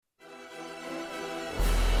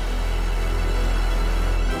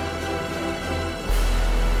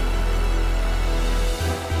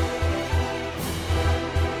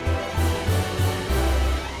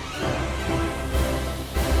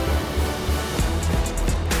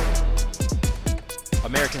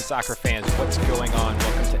American soccer fans, what's going on?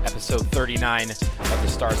 Welcome to episode 39 of the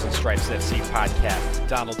Stars and Stripes FC podcast.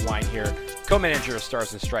 Donald Wine here, co-manager of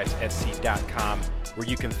starsandstripesfc.com, where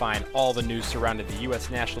you can find all the news surrounding the U.S.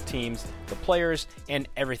 national teams, the players, and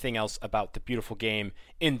everything else about the beautiful game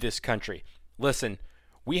in this country. Listen,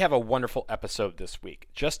 we have a wonderful episode this week.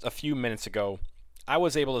 Just a few minutes ago, I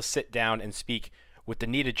was able to sit down and speak with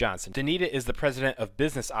Danita Johnson. Danita is the president of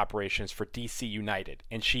business operations for DC United,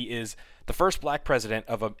 and she is the first black president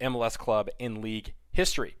of an MLS club in league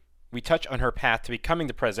history. We touch on her path to becoming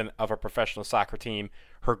the president of a professional soccer team,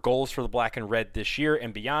 her goals for the black and red this year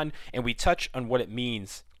and beyond, and we touch on what it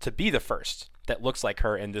means to be the first that looks like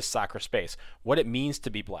her in this soccer space, what it means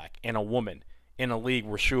to be black and a woman in a league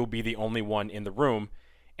where she will be the only one in the room,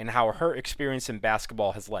 and how her experience in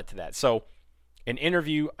basketball has led to that. So, an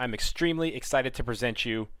interview I'm extremely excited to present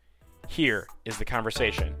you. Here is the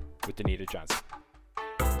conversation with Danita Johnson.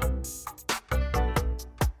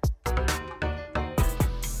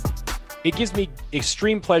 It gives me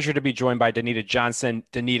extreme pleasure to be joined by Danita Johnson.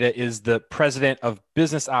 Danita is the president of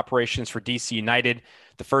business operations for DC United,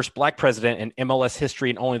 the first black president in MLS history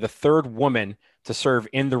and only the third woman to serve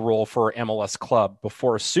in the role for an MLS club.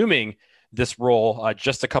 Before assuming this role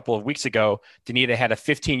just a couple of weeks ago, Danita had a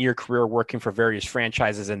 15-year career working for various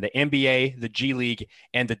franchises in the NBA, the G League,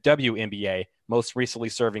 and the WNBA, most recently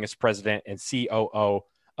serving as president and COO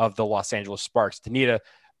of the Los Angeles Sparks. Danita,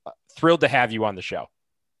 thrilled to have you on the show.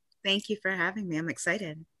 Thank you for having me. I'm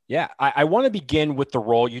excited. Yeah, I want to begin with the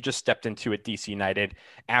role you just stepped into at DC United.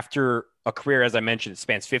 After a career, as I mentioned, it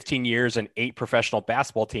spans 15 years and 8 professional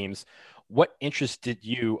basketball teams. What interested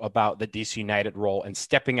you about the DC United role and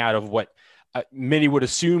stepping out of what many would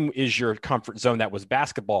assume is your comfort zone, that was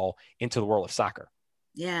basketball, into the world of soccer?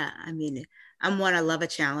 Yeah, I mean, I love a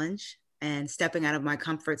challenge, and stepping out of my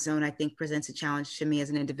comfort zone, I think, presents a challenge to me as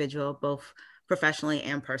an individual, both professionally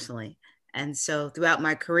and personally. And so throughout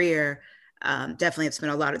my career, definitely have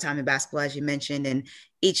spent a lot of time in basketball, as you mentioned, and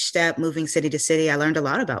each step moving city to city, I learned a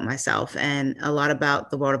lot about myself and a lot about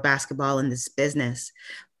the world of basketball and this business.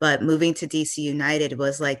 But moving to DC United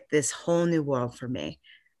was like this whole new world for me.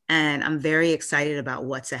 And I'm very excited about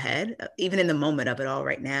what's ahead, even in the moment of it all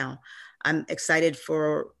right now. I'm excited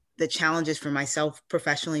for the challenges for myself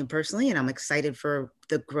professionally and personally, and I'm excited for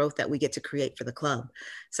the growth that we get to create for the club.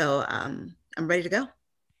 So I'm ready to go.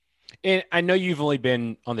 And I know you've only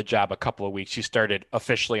been on the job a couple of weeks. You started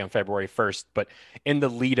officially on February 1st, but in the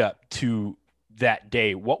lead up to that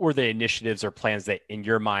day, what were the initiatives or plans that in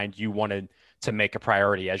your mind you wanted to make a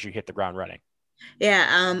priority as you hit the ground running?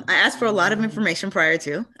 Yeah, I asked for a lot of information prior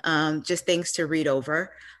to, just things to read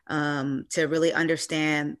over, to really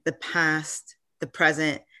understand the past, the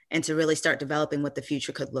present, and to really start developing what the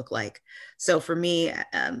future could look like. So for me,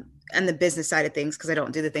 and the business side of things, because I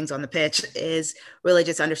don't do the things on the pitch, is really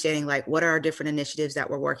just understanding like what are our different initiatives that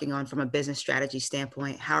we're working on from a business strategy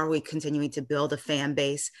standpoint? How are we continuing to build a fan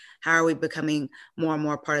base? How are we becoming more and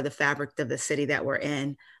more part of the fabric of the city that we're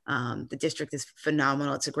in? The district is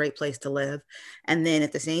phenomenal. It's a great place to live. And then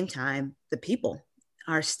at the same time, the people,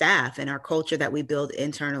 our staff and our culture that we build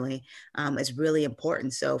internally is really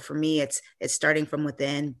important. So for me, it's starting from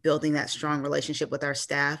within, building that strong relationship with our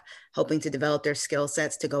staff, hoping to develop their skill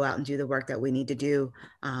sets to go out and do the work that we need to do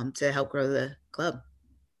to help grow the club.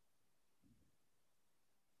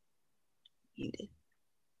 Can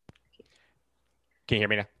you hear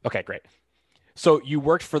me now? Okay, great. So you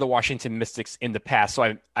worked for the Washington Mystics in the past.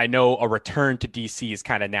 So I know a return to DC is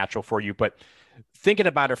kind of natural for you, but thinking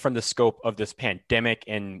about it from the scope of this pandemic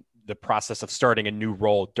and the process of starting a new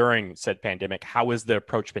role during said pandemic, how has the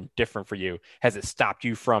approach been different for you? Has it stopped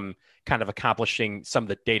you from kind of accomplishing some of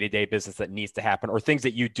the day-to-day business that needs to happen, or things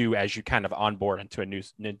that you do as you kind of onboard into a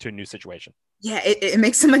new situation? Yeah, it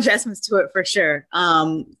makes some adjustments to it for sure.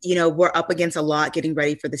 We're up against a lot getting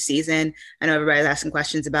ready for the season. I know everybody's asking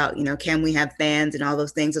questions about, can we have fans and all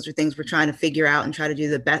those things? Those are things we're trying to figure out and try to do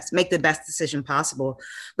the best, make the best decision possible.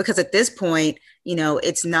 Because at this point,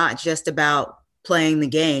 it's not just about playing the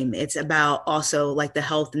game. It's about also like the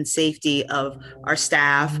health and safety of our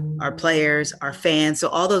staff, our players, our fans. So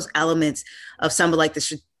all those elements of some of like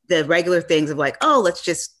the regular things of like, oh, let's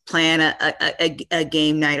just plan a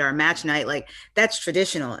game night or a match night. Like that's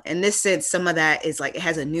traditional. In this sense, some of that is like, it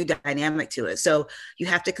has a new dynamic to it. So you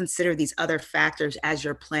have to consider these other factors as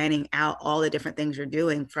you're planning out all the different things you're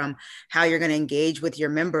doing, from how you're going to engage with your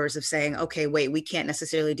members of saying, okay, wait, we can't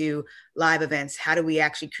necessarily do live events. How do we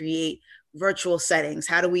actually create virtual settings?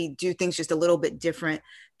 How do we do things just a little bit different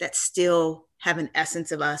that still have an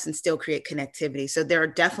essence of us and still create connectivity? So there are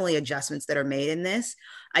definitely adjustments that are made in this.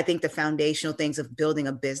 I think the foundational things of building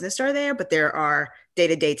a business are there, but there are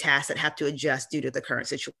day-to-day tasks that have to adjust due to the current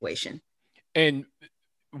situation. And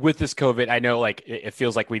with this COVID, I know like it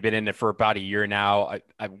feels like we've been in it for about a year now.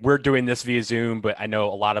 We're doing this via Zoom, but I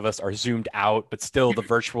know a lot of us are zoomed out, but still the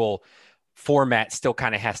virtual format still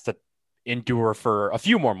kind of has to endure for a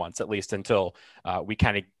few more months, at least until we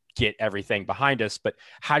kind of get everything behind us. But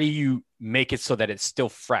how do you make it so that it's still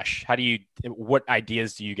fresh? What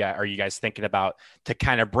ideas are you guys thinking about to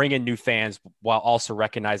kind of bring in new fans while also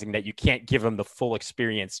recognizing that you can't give them the full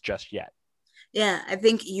experience just yet? Yeah, I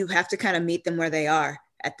think you have to kind of meet them where they are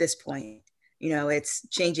at this point. It's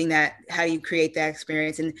changing that, how you create that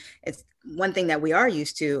experience. And it's one thing that we are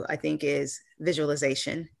used to, I think, is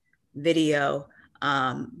visualization, video,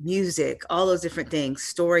 music, all those different things,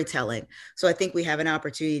 storytelling. So I think we have an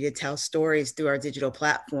opportunity to tell stories through our digital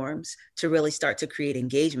platforms to really start to create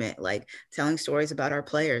engagement, like telling stories about our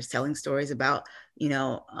players, telling stories about,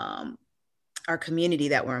 our community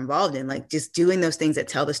that we're involved in, like just doing those things that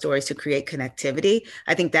tell the stories to create connectivity.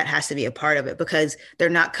 I think that has to be a part of it, because they're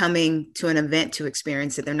not coming to an event to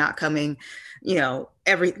experience it. They're not coming, we don't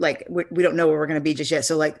know where we're going to be just yet.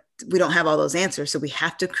 So like, we don't have all those answers. So we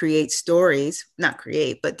have to create stories, not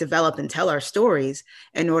create, but develop and tell our stories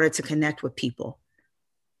in order to connect with people.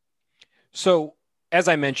 So as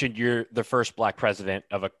I mentioned, you're the first Black president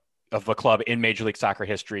of a club in Major League Soccer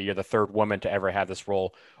history. You're the third woman to ever have this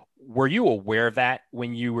role. Were you aware of that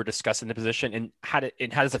when you were discussing the position, and how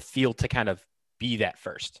does it feel to kind of be that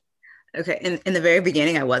first? Okay. In the very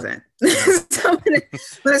beginning, I wasn't. So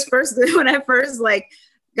when I first like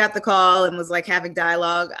got the call and was like having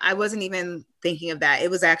dialogue, I wasn't even thinking of that.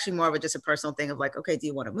 It was actually more of just a personal thing of like, okay, do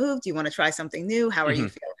you want to move? Do you want to try something new? How are you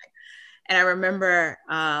feeling? And I remember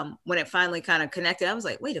when it finally kind of connected, I was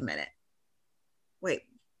like, wait a minute. Wait,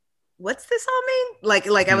 what's this all mean?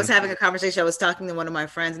 Like I was having a conversation. I was talking to one of my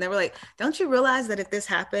friends and they were like, don't you realize that if this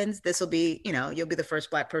happens, this will be, you'll be the first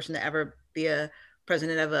Black person to ever be a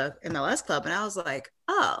president of a MLS club. And I was like,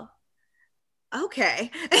 oh, okay.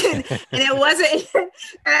 And it wasn't,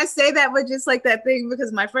 and I say that with just like that thing,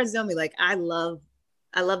 because my friends know me, like, I love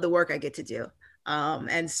the work I get to do.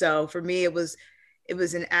 And so for me, it was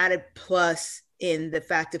an added plus in the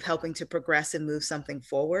fact of helping to progress and move something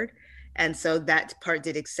forward. And so that part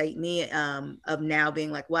did excite me, of now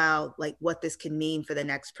being like, wow, like what this can mean for the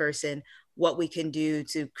next person, what we can do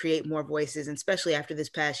to create more voices, and especially after this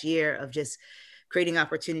past year of just creating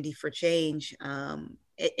opportunity for change.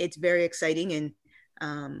 It's very exciting.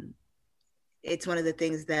 And it's one of the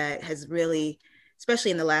things that has really,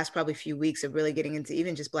 especially in the last probably few weeks of really getting into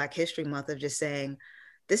even just Black History Month, of just saying,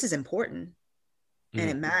 this is important and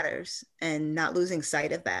it matters, and not losing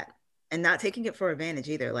sight of that. And not taking it for advantage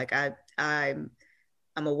either. Like I'm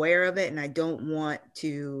aware of it, and I don't want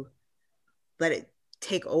to let it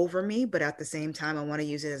take over me, but at the same time, I want to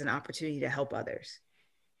use it as an opportunity to help others.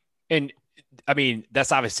 And I mean,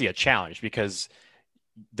 that's obviously a challenge because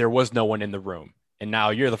there was no one in the room, and now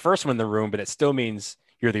you're the first one in the room, but it still means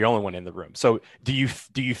you're the only one in the room. So do you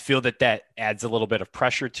feel that adds a little bit of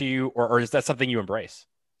pressure to you, or is that something you embrace?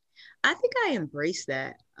 I think I embrace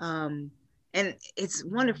that. And it's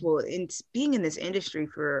wonderful in being in this industry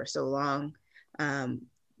for so long. I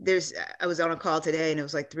was on a call today, and it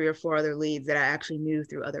was like 3 or 4 other leads that I actually knew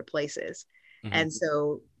through other places. And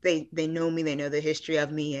so they know me, they know the history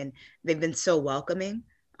of me, and they've been so welcoming,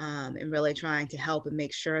 and really trying to help and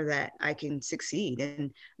make sure that I can succeed.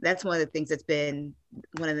 And that's one of the things that's been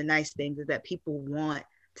one of the nice things, is that people want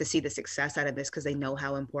to see the success out of this because they know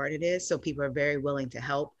how important it is. So people are very willing to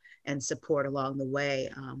help and support along the way,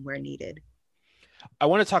 where needed. I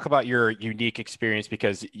want to talk about your unique experience,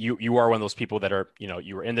 because you are one of those people that are,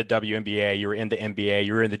 you were in the WNBA, you were in the NBA,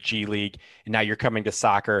 you were in the G League, and now you're coming to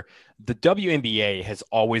soccer. The WNBA has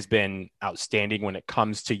always been outstanding when it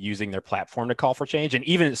comes to using their platform to call for change. And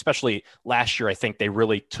even especially last year, I think they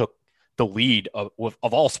really took the lead of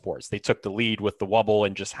all sports. They took the lead with the Wubble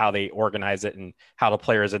and just how they organize it, and how the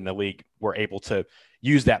players in the league were able to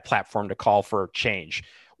use that platform to call for change.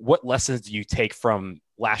 What lessons do you take from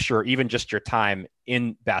last year, or even just your time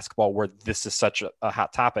in basketball, where this is such a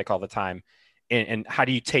hot topic all the time? And how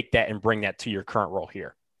do you take that and bring that to your current role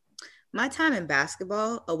here? My time in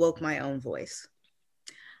basketball awoke my own voice.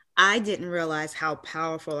 I didn't realize how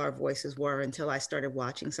powerful our voices were until I started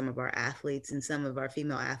watching some of our athletes and some of our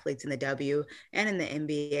female athletes in the W and in the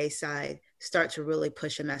NBA side start to really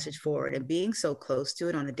push a message forward, and being so close to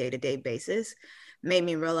it on a day-to-day basis made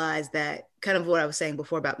me realize that kind of what I was saying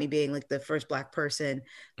before about me being like the first Black person,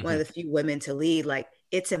 one of the few women to lead, like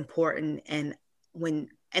it's important. And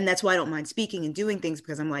that's why I don't mind speaking and doing things,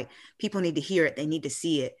 because I'm like, people need to hear it. They need to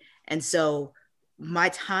see it. And so my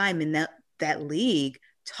time in that league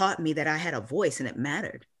taught me that I had a voice and it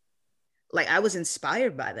mattered. Like I was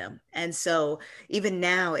inspired by them. And so even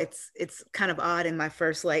now it's kind of odd in my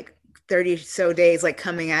first like 30 so days, like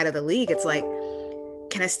coming out of the league, it's like,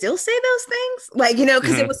 can I still say those things? Like,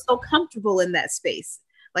 because it was so comfortable in that space.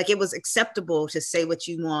 Like it was acceptable to say what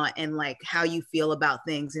you want and like how you feel about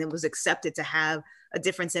things. And it was accepted to have a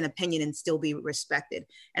difference in opinion and still be respected.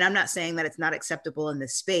 And I'm not saying that it's not acceptable in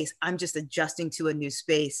this space. I'm just adjusting to a new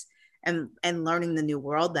space and learning the new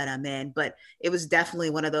world that I'm in. But it was definitely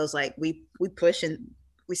one of those, like we push and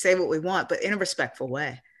we say what we want, but in a respectful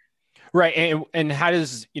way. Right. And how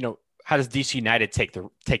does DC United take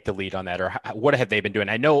the lead on that, or what have they been doing?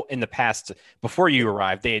 I know in the past, before you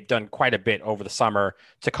arrived, they had done quite a bit over the summer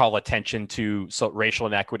to call attention to racial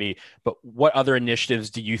inequity. But what other initiatives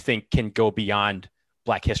do you think can go beyond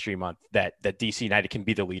Black History Month that DC United can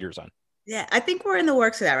be the leaders on? Yeah, I think we're in the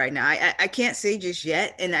works of that right now. I can't say just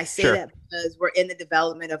yet. And I say that because we're in the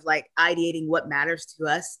development of like ideating what matters to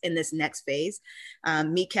us in this next phase.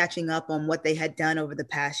 Me catching up on what they had done over the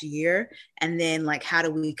past year. And then like, how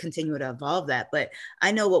do we continue to evolve that? But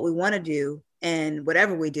I know what we want to do, and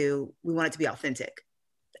whatever we do, we want it to be authentic.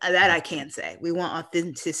 That I can say. We want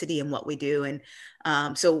authenticity in what we do.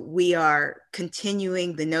 And so we are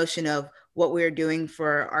continuing the notion of what we're doing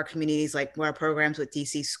for our communities, like our programs with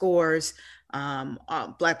DC Scores,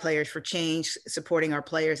 Black Players for Change, supporting our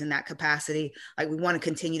players in that capacity. Like we want to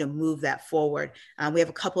continue to move that forward. We have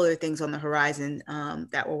a couple other things on the horizon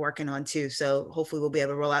that we're working on too. So hopefully we'll be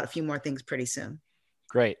able to roll out a few more things pretty soon.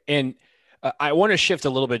 Great. And I want to shift a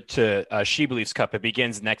little bit to She Believes Cup. It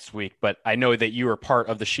begins next week, but I know that you are part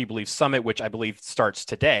of the She Believes Summit, which I believe starts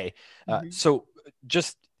today. So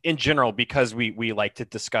just in general, because we like to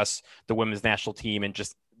discuss the women's national team and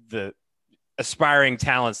just the aspiring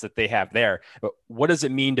talents that they have there, but what does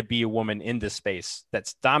it mean to be a woman in this space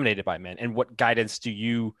that's dominated by men? And what guidance do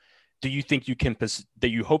you think that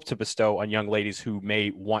you hope to bestow on young ladies who may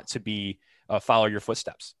want to be follow your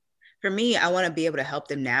footsteps? For me, I want to be able to help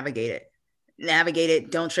them navigate it.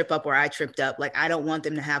 Don't trip up where I tripped up. Like, I don't want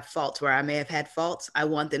them to have faults where I may have had faults. I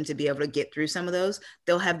want them to be able to get through some of those.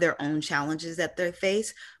 They'll have their own challenges that they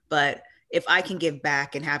face. But if I can give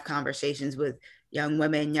back and have conversations with young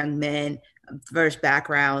women, young men, diverse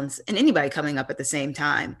backgrounds, and anybody coming up at the same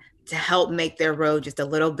time to help make their road just a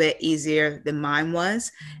little bit easier than mine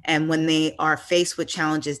was. And when they are faced with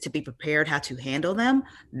challenges, to be prepared how to handle them,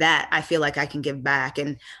 that I feel like I can give back.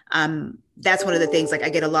 And that's one of the things, like I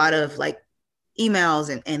get a lot of like emails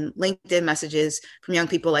and LinkedIn messages from young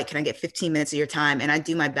people, like, can I get 15 minutes of your time? And I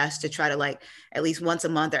do my best to try to, like, at least once a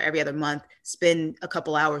month or every other month, spend a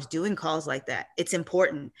couple hours doing calls like that. It's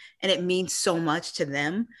important. And it means so much to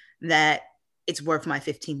them that it's worth my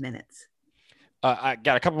 15 minutes. I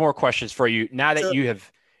got a couple more questions for you. Now that you have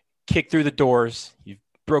kicked through the doors, you've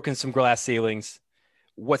broken some glass ceilings,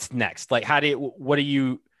 what's next? Like, what do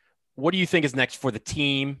you think is next for the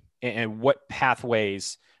team, and what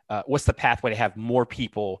pathways, what's the pathway to have more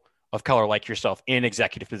people of color like yourself in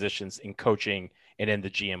executive positions, in coaching, and in the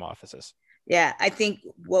GM offices? Yeah, I think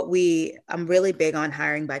I'm really big on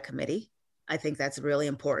hiring by committee. I think that's really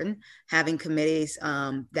important. Having committees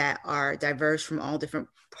that are diverse from all different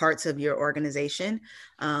parts of your organization.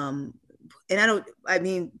 And I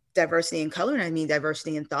mean diversity in color, and I mean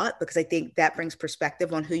diversity in thought, because I think that brings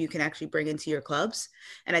perspective on who you can actually bring into your clubs.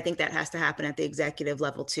 And I think that has to happen at the executive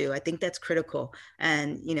level too. I think that's critical.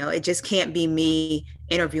 And, it just can't be me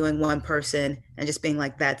interviewing one person and just being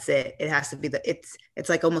like, that's it. It has to be it's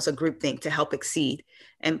like almost a group think to help exceed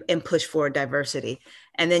and push for diversity.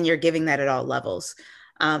 And then you're giving that at all levels.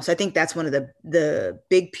 So I think that's one of the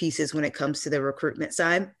big pieces when it comes to the recruitment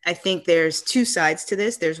side. I think there's two sides to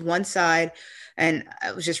this. There's one side, and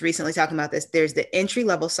I was just recently talking about this. There's the entry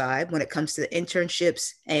level side when it comes to the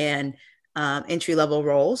internships and entry level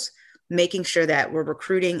roles, making sure that we're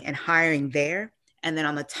recruiting and hiring there. And then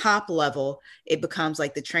on the top level, it becomes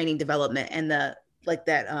like the training development and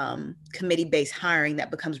committee-based hiring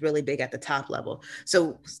that becomes really big at the top level.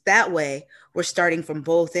 So that way we're starting from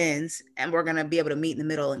both ends, and we're going to be able to meet in the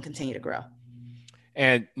middle and continue to grow.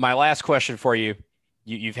 And my last question for you,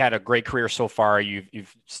 you've had a great career so far.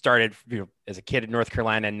 You've started as a kid in North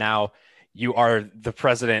Carolina, and now you are the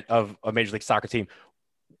president of a Major League Soccer team.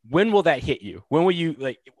 When will that hit you? When will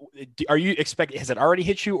you, are you expecting, has it already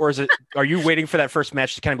hit you, or are you waiting for that first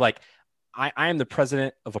match to kind of like, I am the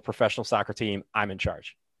president of a professional soccer team, I'm in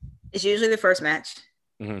charge? It's usually the first match.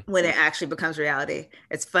 Mm-hmm. When it actually becomes reality.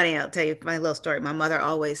 It's funny. I'll tell you my little story. My mother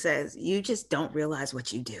always says, you just don't realize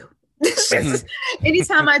what you do.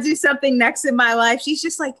 Anytime I do something next in my life, she's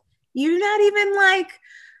just like, you're not even like,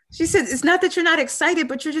 she said, it's not that you're not excited,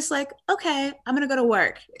 but you're just like, okay, I'm going to go to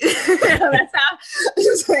work. That's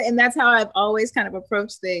how I've always kind of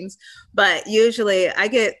approached things. But usually I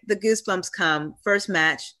get the goosebumps come first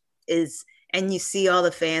match and you see all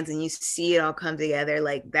the fans and you see it all come together.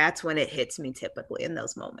 Like that's when it hits me typically in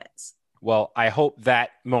those moments. Well, I hope that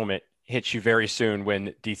moment hits you very soon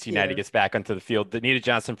when DC United gets back onto the field. Danita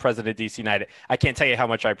Johnson, president of DC United. I can't tell you how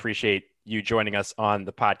much I appreciate you joining us on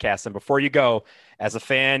the podcast. And before you go, as a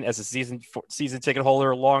fan, as a season ticket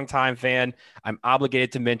holder, longtime fan, I'm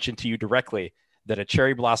obligated to mention to you directly that a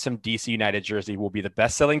cherry blossom DC United jersey will be the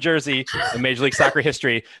best-selling jersey in Major League Soccer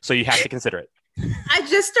history. So you have to consider it. I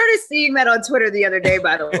just started seeing that on Twitter the other day,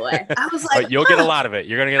 by the way. I was like, you'll get a lot of it.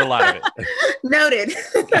 You're going to get a lot of it. Noted.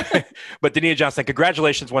 But Danita Johnson,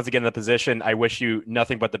 congratulations once again in the position. I wish you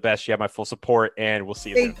nothing but the best. You have my full support, and we'll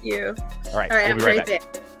see you soon. Thank you. All right. We'll be right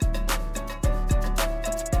back.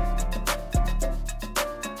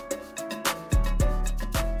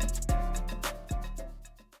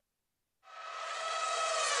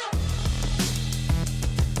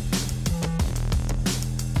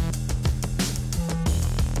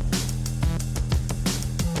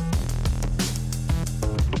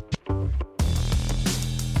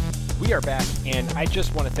 We are back, and I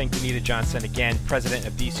just want to thank Danita Johnson again, president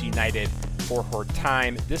of DC United, for her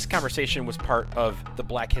time. This conversation was part of the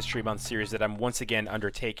Black History Month series that I'm once again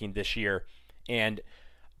undertaking this year, and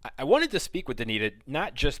I wanted to speak with Danita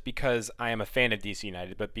not just because I am a fan of DC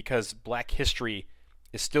United, but because Black history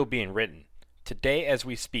is still being written. Today, as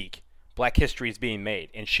we speak, Black history is being made,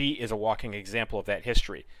 and she is a walking example of that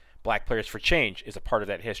history. Black Players for Change is a part of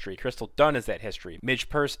that history. Crystal Dunn is that history. Midge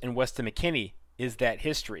Purse and Weston McKennie is that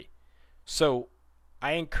history. So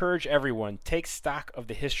I encourage everyone, take stock of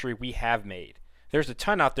the history we have made. There's a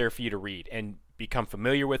ton out there for you to read and become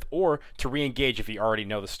familiar with, or to re-engage if you already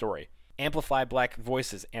know the story. Amplify Black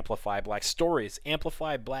voices, amplify Black stories,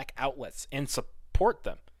 amplify Black outlets, and support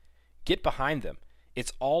them. Get behind them.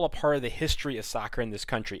 It's all a part of the history of soccer in this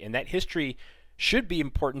country, and that history should be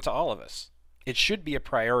important to all of us. It should be a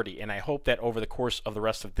priority, and I hope that over the course of the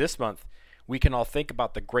rest of this month, we can all think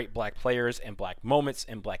about the great Black players and Black moments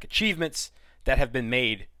and Black achievements that have been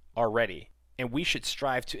made already. And we should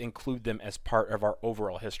strive to include them as part of our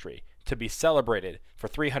overall history, to be celebrated for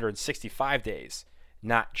 365 days,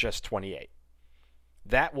 not just 28.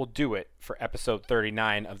 That will do it for episode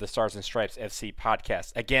 39 of the Stars and Stripes FC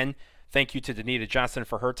podcast. Again, thank you to Danita Johnson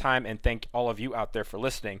for her time, and thank all of you out there for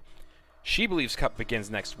listening. She Believes Cup begins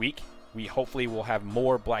next week. We hopefully will have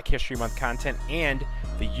more Black History Month content, and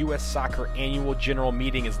the U.S. Soccer Annual General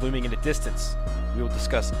Meeting is looming in the distance. We will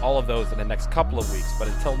discuss all of those in the next couple of weeks, but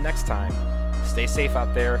until next time, stay safe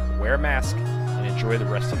out there, wear a mask, and enjoy the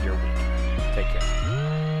rest of your week. Take care.